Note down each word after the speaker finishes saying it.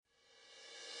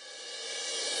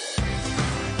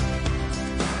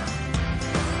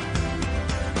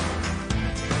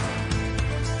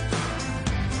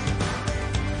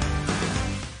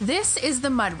This is The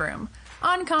Mudroom,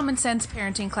 Uncommon Sense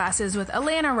Parenting Classes with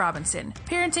Alana Robinson,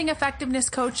 parenting effectiveness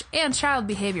coach and child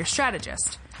behavior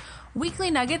strategist.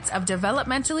 Weekly nuggets of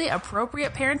developmentally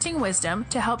appropriate parenting wisdom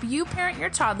to help you parent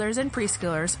your toddlers and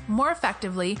preschoolers more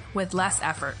effectively with less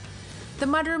effort. The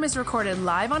Mudroom is recorded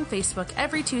live on Facebook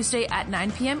every Tuesday at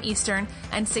 9 p.m. Eastern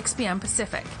and 6 p.m.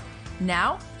 Pacific.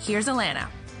 Now, here's Alana.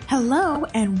 Hello,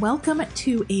 and welcome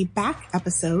to a back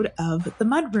episode of The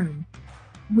Mudroom.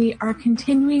 We are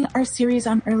continuing our series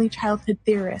on early childhood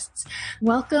theorists.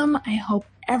 Welcome. I hope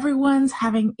everyone's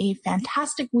having a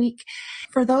fantastic week.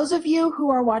 For those of you who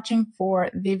are watching for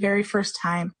the very first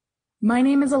time, my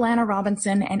name is Alana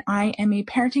Robinson, and I am a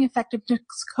parenting effectiveness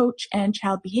coach and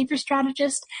child behavior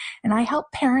strategist, and I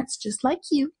help parents just like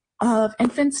you of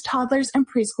infants, toddlers, and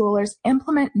preschoolers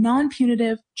implement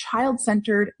non-punitive,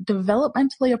 child-centered,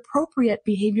 developmentally appropriate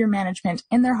behavior management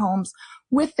in their homes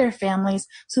with their families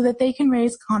so that they can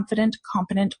raise confident,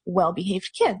 competent, well-behaved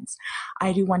kids.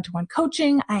 I do one-to-one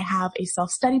coaching. I have a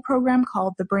self-study program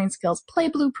called the Brain Skills Play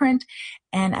Blueprint.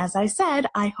 And as I said,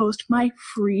 I host my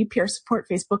free peer support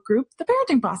Facebook group, The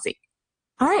Parenting Posse.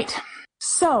 All right.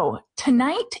 So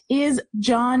tonight is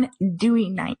John Dewey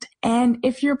night. And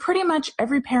if you're pretty much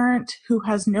every parent who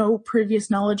has no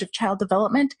previous knowledge of child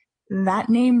development, that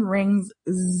name rings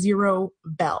zero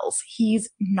bells. He's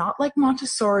not like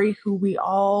Montessori, who we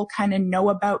all kind of know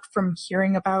about from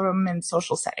hearing about him in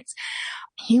social settings.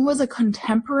 He was a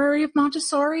contemporary of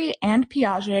Montessori and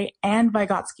Piaget and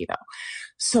Vygotsky, though.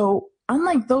 So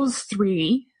unlike those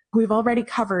three, we've already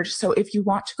covered. So if you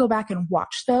want to go back and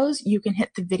watch those, you can hit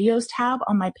the videos tab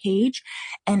on my page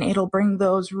and it'll bring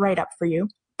those right up for you.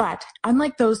 But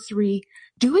unlike those three,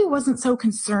 Dewey wasn't so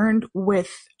concerned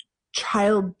with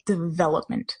child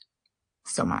development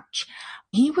so much.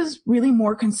 He was really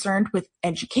more concerned with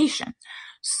education.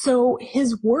 So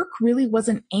his work really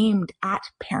wasn't aimed at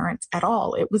parents at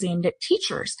all. It was aimed at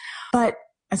teachers. But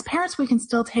as parents, we can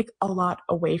still take a lot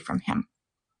away from him.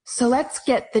 So let's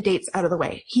get the dates out of the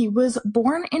way. He was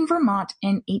born in Vermont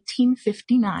in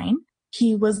 1859.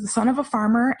 He was the son of a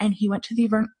farmer, and he went to the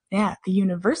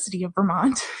University of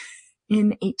Vermont in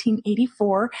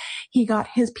 1884. He got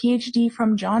his PhD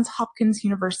from Johns Hopkins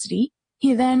University.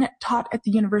 He then taught at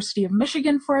the University of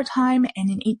Michigan for a time,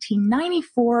 and in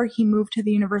 1894, he moved to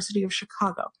the University of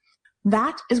Chicago.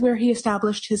 That is where he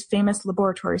established his famous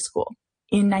laboratory school.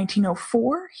 In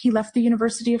 1904, he left the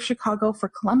University of Chicago for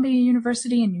Columbia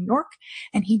University in New York,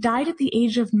 and he died at the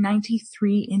age of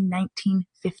 93 in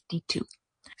 1952.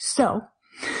 So,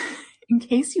 in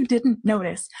case you didn't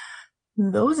notice,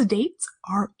 those dates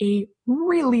are a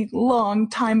really long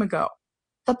time ago.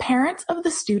 The parents of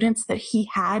the students that he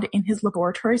had in his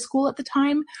laboratory school at the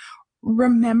time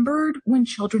remembered when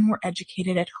children were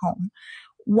educated at home,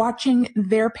 watching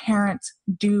their parents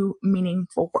do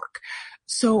meaningful work.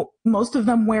 So most of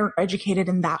them were educated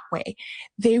in that way.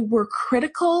 They were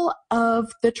critical of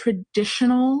the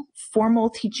traditional formal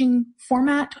teaching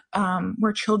format,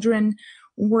 where children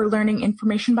were learning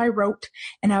information by rote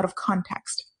and out of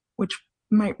context, which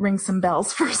might ring some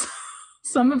bells for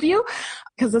some of you,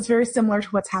 because it's very similar to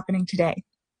what's happening today.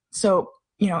 So,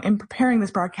 in preparing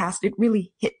this broadcast, it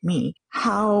really hit me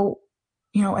how,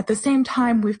 at the same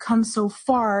time we've come so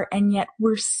far, and yet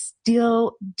we're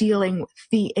still dealing with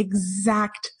the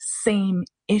exact same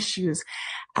issues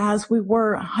as we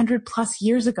were 100 plus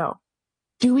years ago.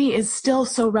 Dewey is still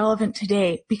so relevant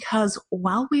today because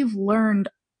while we've learned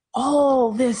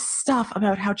all this stuff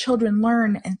about how children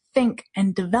learn and think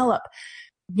and develop,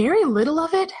 very little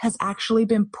of it has actually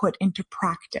been put into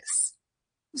practice.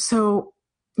 So,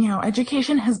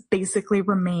 education has basically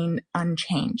remained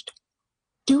unchanged.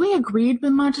 Dewey agreed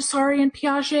with Montessori and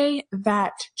Piaget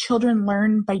that children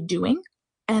learn by doing,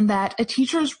 and that a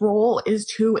teacher's role is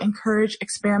to encourage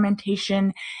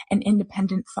experimentation and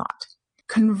independent thought.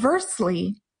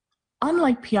 Conversely,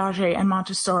 unlike Piaget and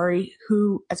Montessori,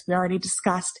 who, as we already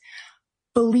discussed,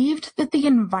 believed that the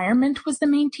environment was the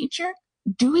main teacher,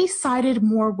 Dewey sided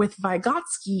more with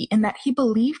Vygotsky in that he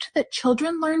believed that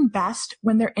children learn best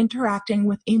when they're interacting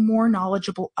with a more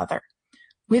knowledgeable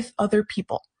with other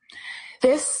people.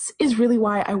 This is really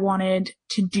why I wanted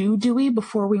to do Dewey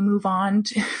before we move on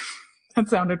to, that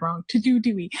sounded wrong, to do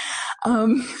Dewey.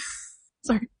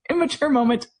 Sorry, immature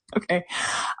moment. Okay.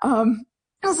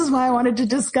 This is why I wanted to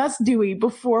discuss Dewey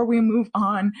before we move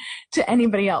on to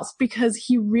anybody else, because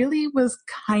he really was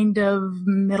kind of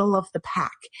middle of the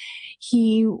pack.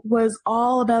 He was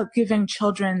all about giving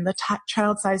children the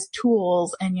child-sized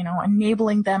tools and,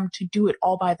 enabling them to do it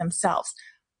all by themselves.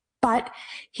 But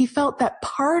he felt that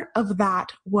part of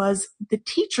that was the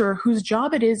teacher whose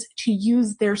job it is to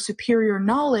use their superior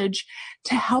knowledge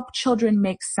to help children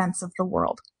make sense of the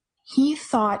world. He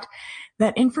thought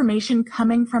that information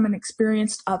coming from an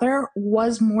experienced other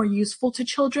was more useful to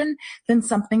children than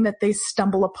something that they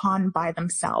stumble upon by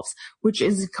themselves, which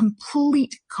is a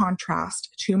complete contrast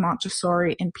to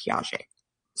Montessori and Piaget.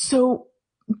 So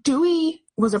Dewey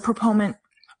was a proponent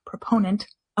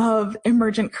of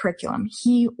emergent curriculum.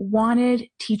 He wanted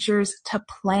teachers to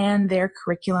plan their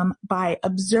curriculum by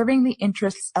observing the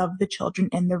interests of the children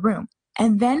in the room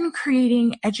and then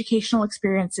creating educational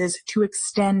experiences to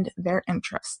extend their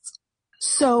interests.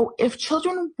 So if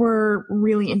children were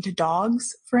really into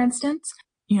dogs, for instance,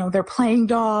 they're playing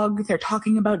dog, they're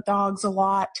talking about dogs a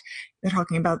lot, they're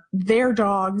talking about their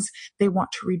dogs, they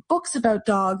want to read books about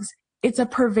dogs, it's a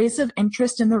pervasive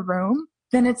interest in the room,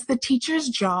 then it's the teacher's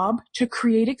job to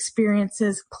create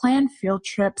experiences, plan field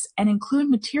trips, and include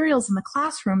materials in the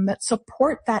classroom that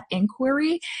support that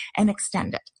inquiry and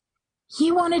extend it.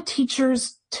 He wanted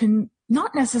teachers to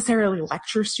not necessarily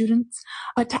lecture students,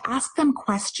 but to ask them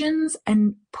questions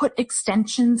and put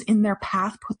extensions in their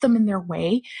path, put them in their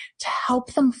way to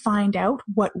help them find out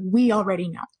what we already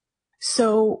know.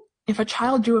 So if a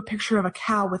child drew a picture of a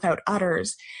cow without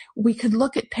udders, we could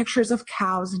look at pictures of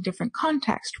cows in different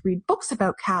contexts, read books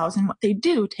about cows and what they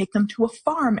do, take them to a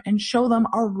farm and show them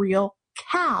a real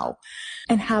cow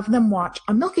and have them watch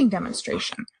a milking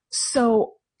demonstration.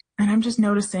 So, and I'm just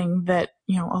noticing that,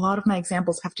 a lot of my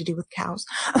examples have to do with cows,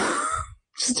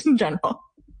 just in general.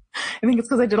 I think it's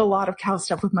because I did a lot of cow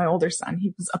stuff with my older son.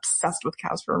 He was obsessed with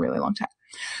cows for a really long time.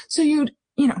 So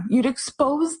you'd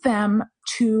expose them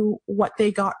to what they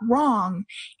got wrong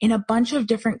in a bunch of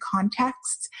different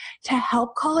contexts to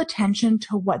help call attention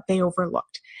to what they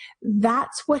overlooked.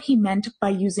 That's what he meant by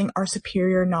using our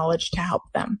superior knowledge to help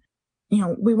them.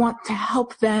 We want to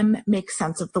help them make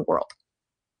sense of the world.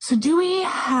 So Dewey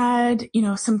had,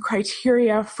 some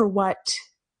criteria for what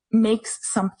makes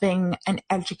something an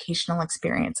educational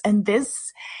experience. And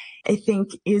this, I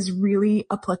think, is really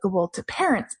applicable to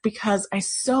parents because I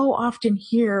so often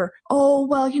hear, oh,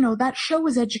 well, that show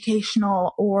is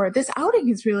educational, or this outing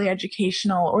is really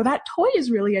educational, or that toy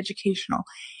is really educational,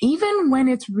 even when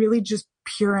it's really just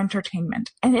pure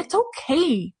entertainment. And it's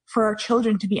okay for our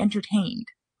children to be entertained,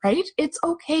 right? It's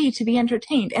okay to be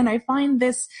entertained. And I find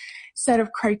this set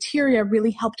of criteria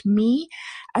really helped me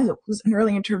as I was an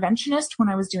early interventionist when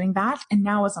I was doing that, and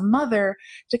now as a mother,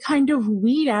 to kind of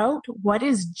weed out what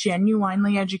is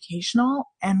genuinely educational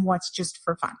and what's just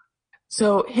for fun.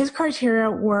 So his criteria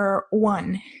were: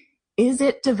 1, is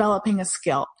it developing a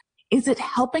skill? Is it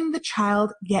helping the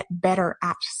child get better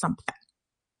at something?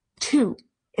 2,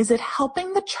 is it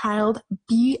helping the child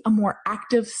be a more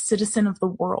active citizen of the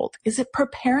world? Is it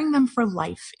preparing them for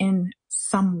life in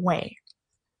some way?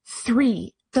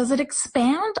 3, does it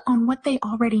expand on what they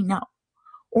already know?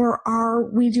 Or are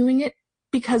we doing it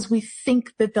because we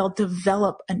think that they'll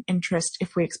develop an interest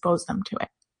if we expose them to it?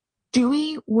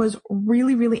 Dewey was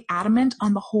really, really adamant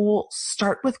on the whole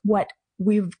start with what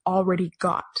we've already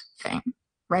got thing,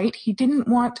 right? He didn't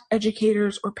want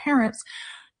educators or parents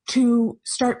to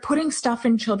start putting stuff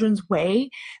in children's way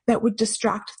that would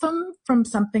distract them from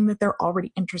something that they're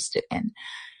already interested in.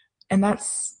 And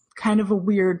that's kind of a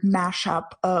weird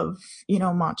mashup of,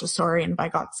 Montessori and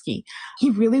Vygotsky. He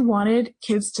really wanted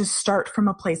kids to start from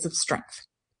a place of strength.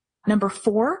 Number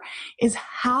 4 is,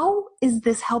 how is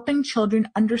this helping children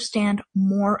understand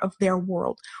more of their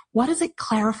world? What is it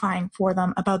clarifying for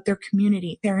them about their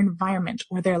community, their environment,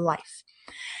 or their life?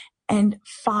 And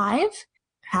 5,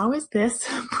 how is this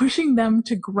pushing them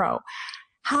to grow?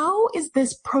 How is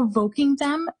this provoking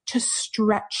them to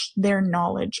stretch their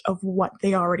knowledge of what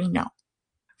they already know?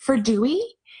 For Dewey,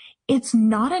 it's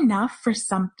not enough for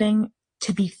something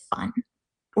to be fun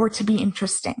or to be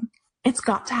interesting. It's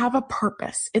got to have a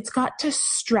purpose. It's got to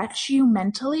stretch you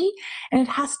mentally, and it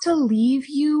has to leave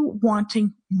you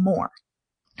wanting more.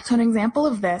 So an example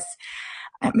of this,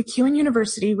 at MacEwan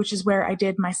University, which is where I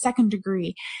did my second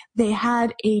degree, they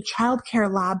had a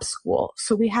childcare lab school.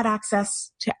 So we had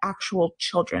access to actual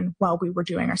children while we were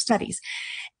doing our studies.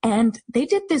 And they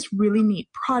did this really neat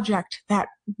project that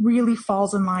really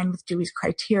falls in line with Dewey's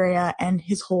criteria and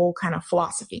his whole kind of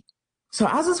philosophy. So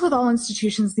as is with all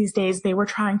institutions these days, they were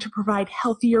trying to provide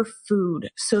healthier food.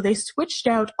 So they switched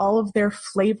out all of their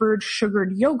flavored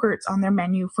sugared yogurts on their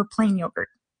menu for plain yogurt.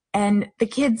 And the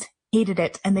kids hated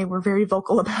it, and they were very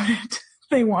vocal about it.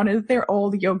 They wanted their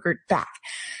old yogurt back.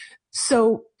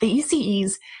 So the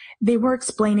ECEs, they were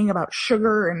explaining about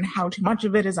sugar and how too much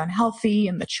of it is unhealthy,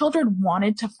 and the children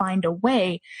wanted to find a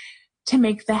way to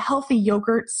make the healthy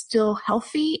yogurt still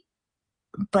healthy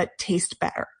but taste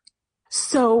better.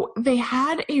 So they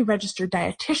had a registered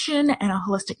dietitian and a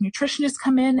holistic nutritionist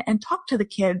come in and talk to the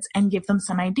kids and give them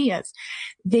some ideas.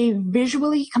 They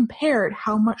visually compared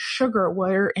how much sugar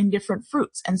were in different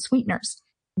fruits and sweeteners.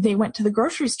 They went to the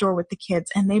grocery store with the kids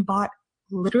and they bought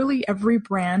literally every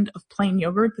brand of plain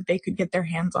yogurt that they could get their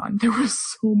hands on. There was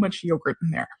so much yogurt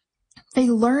in there. They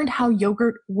learned how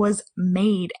yogurt was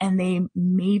made and they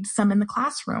made some in the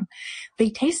classroom. They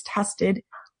taste tested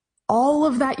all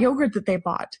of that yogurt that they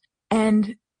bought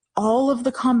and all of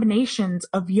the combinations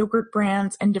of yogurt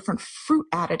brands and different fruit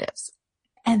additives.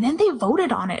 And then they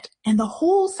voted on it. And the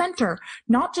whole center,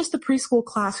 not just the preschool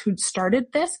class who'd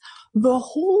started this, the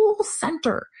whole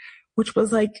center, which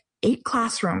was like 8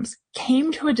 classrooms,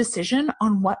 came to a decision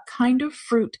on what kind of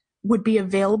fruit would be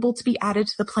available to be added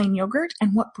to the plain yogurt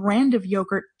and what brand of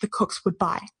yogurt the cooks would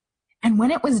buy. And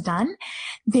when it was done,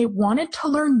 they wanted to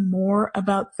learn more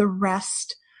about the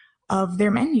rest of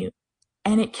their menu.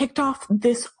 And it kicked off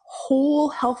this whole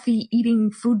healthy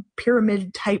eating food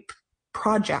pyramid type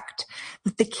project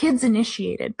that the kids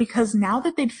initiated, because now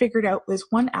that they'd figured out this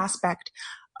one aspect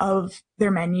of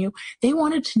their menu, they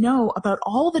wanted to know about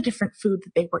all the different food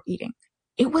that they were eating.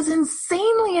 It was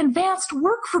insanely advanced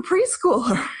work for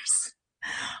preschoolers.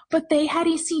 But they had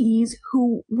ECEs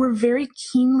who were very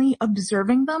keenly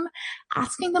observing them,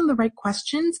 asking them the right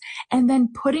questions, and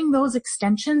then putting those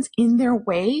extensions in their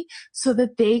way so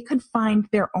that they could find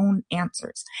their own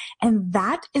answers. And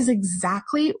that is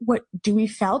exactly what Dewey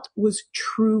felt was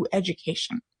true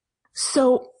education.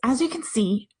 So as you can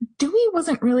see, Dewey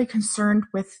wasn't really concerned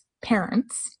with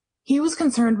parents. He was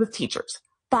concerned with teachers.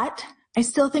 But I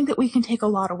still think that we can take a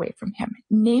lot away from him,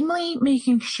 namely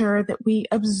making sure that we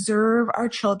observe our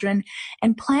children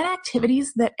and plan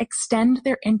activities that extend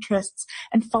their interests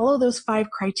and follow those 5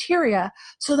 criteria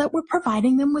so that we're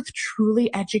providing them with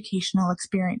truly educational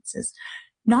experiences.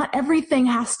 Not everything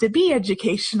has to be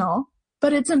educational,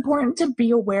 but it's important to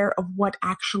be aware of what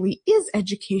actually is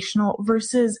educational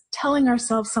versus telling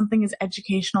ourselves something is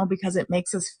educational because it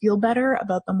makes us feel better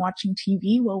about them watching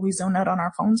TV while we zone out on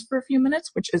our phones for a few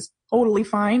minutes, which is totally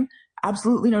fine.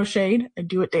 Absolutely no shade. I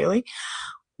do it daily.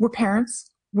 We're parents.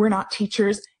 We're not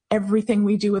teachers. Everything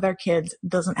we do with our kids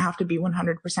doesn't have to be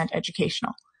 100%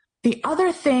 educational. The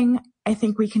other thing I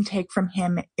think we can take from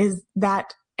him is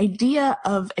that idea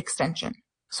of extension.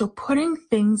 So putting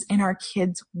things in our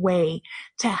kids' way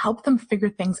to help them figure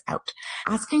things out,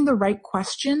 asking the right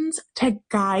questions to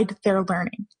guide their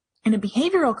learning. In a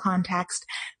behavioral context,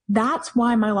 that's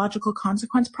why my logical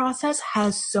consequence process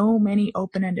has so many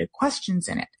open-ended questions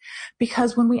in it.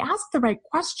 Because when we ask the right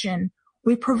question,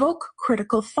 we provoke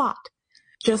critical thought.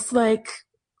 Just like,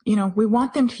 we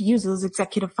want them to use those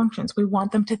executive functions. We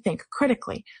want them to think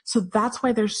critically. So that's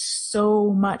why there's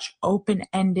so many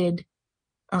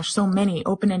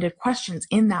open-ended questions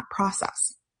in that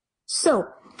process. So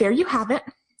there you have it.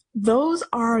 Those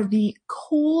are the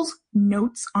Cole's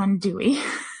notes on Dewey.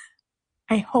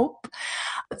 I hope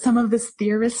that some of this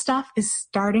theorist stuff is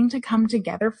starting to come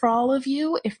together for all of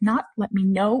you. If not, let me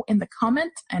know in the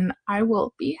comments and I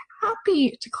will be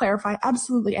happy to clarify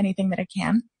absolutely anything that I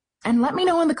can. And let me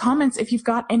know in the comments if you've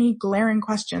got any glaring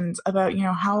questions about,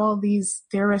 how all these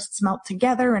theorists melt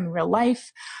together in real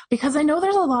life, because I know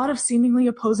there's a lot of seemingly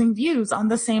opposing views on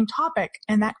the same topic,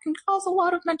 and that can cause a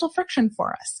lot of mental friction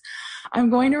for us.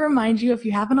 I'm going to remind you, if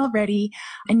you haven't already,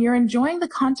 and you're enjoying the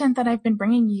content that I've been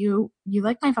bringing you, you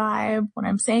like my vibe, what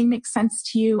I'm saying makes sense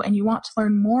to you, and you want to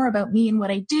learn more about me and what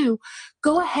I do,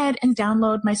 go ahead and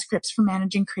download my scripts for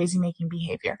managing crazy making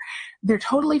behavior. They're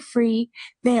totally free.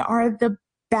 They are the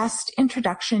best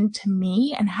introduction to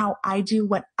me and how I do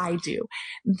what I do.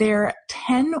 They're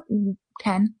 10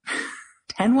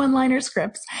 one-liner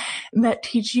scripts that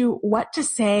teach you what to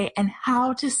say and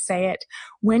how to say it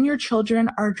when your children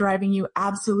are driving you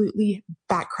absolutely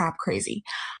bat-crap crazy.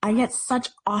 I get such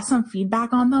awesome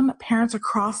feedback on them. Parents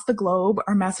across the globe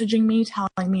are messaging me,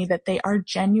 telling me that they are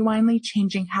genuinely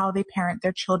changing how they parent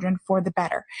their children for the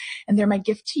better. And they're my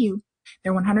gift to you.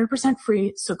 They're 100%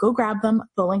 free, so go grab them.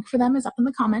 The link for them is up in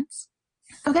the comments.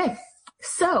 Okay,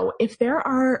 so if there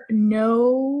are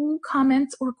no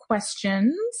comments or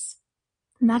questions,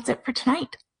 then that's it for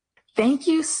tonight. Thank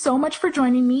you so much for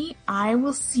joining me. I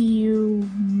will see you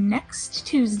next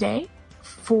Tuesday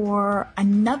for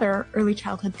another Early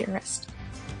Childhood Theorist.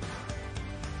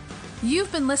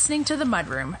 You've been listening to The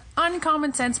Mudroom,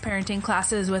 Uncommon Sense Parenting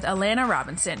Classes with Alana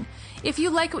Robinson. If you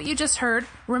like what you just heard,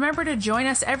 remember to join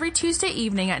us every Tuesday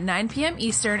evening at 9 p.m.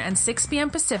 Eastern and 6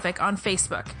 p.m. Pacific on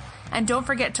Facebook. And don't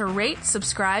forget to rate,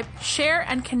 subscribe, share,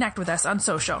 and connect with us on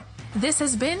social. This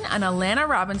has been an Alana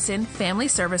Robinson Family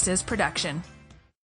Services production.